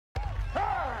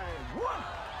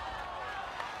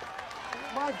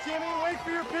on, Jimmy, wait for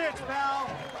your pitch, pal.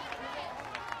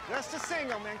 Just a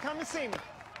single, man. Come and see me.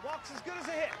 Walk's as good as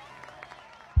a hit.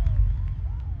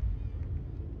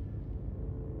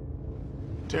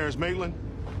 Terrence Maitland,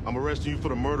 I'm arresting you for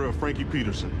the murder of Frankie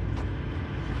Peterson.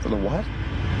 For the what?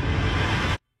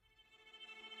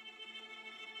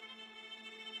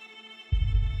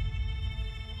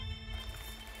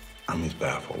 I'm as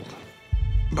baffled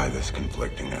by this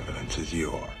conflicting evidence as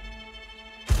you are.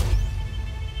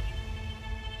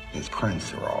 His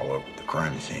prints are all over the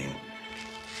crime scene.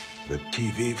 The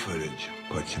TV footage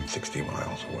puts him 60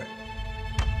 miles away.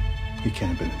 He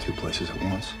can't have been in two places at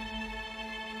once.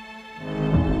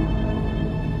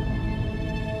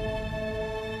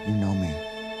 You know me.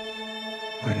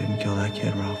 I didn't kill that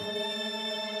kid, Ralph.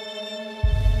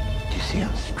 Do you see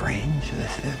how strange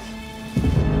this is?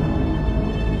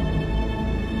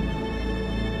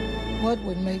 What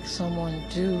would make someone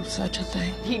do such a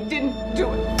thing? He didn't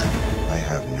do it. I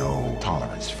have no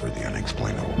tolerance for the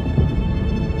unexplainable.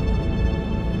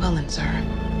 Well then, sir,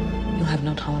 you'll have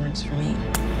no tolerance for me.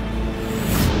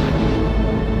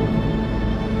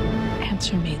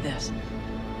 Answer me this.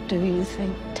 Do you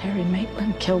think Terry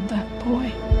Maitland killed that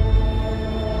boy?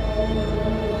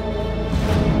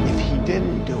 If he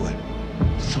didn't do it,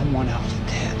 someone else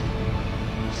did.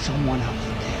 Someone else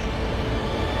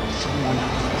did. Someone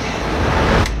else did.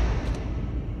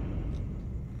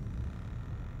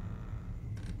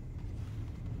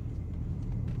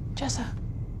 Jessa.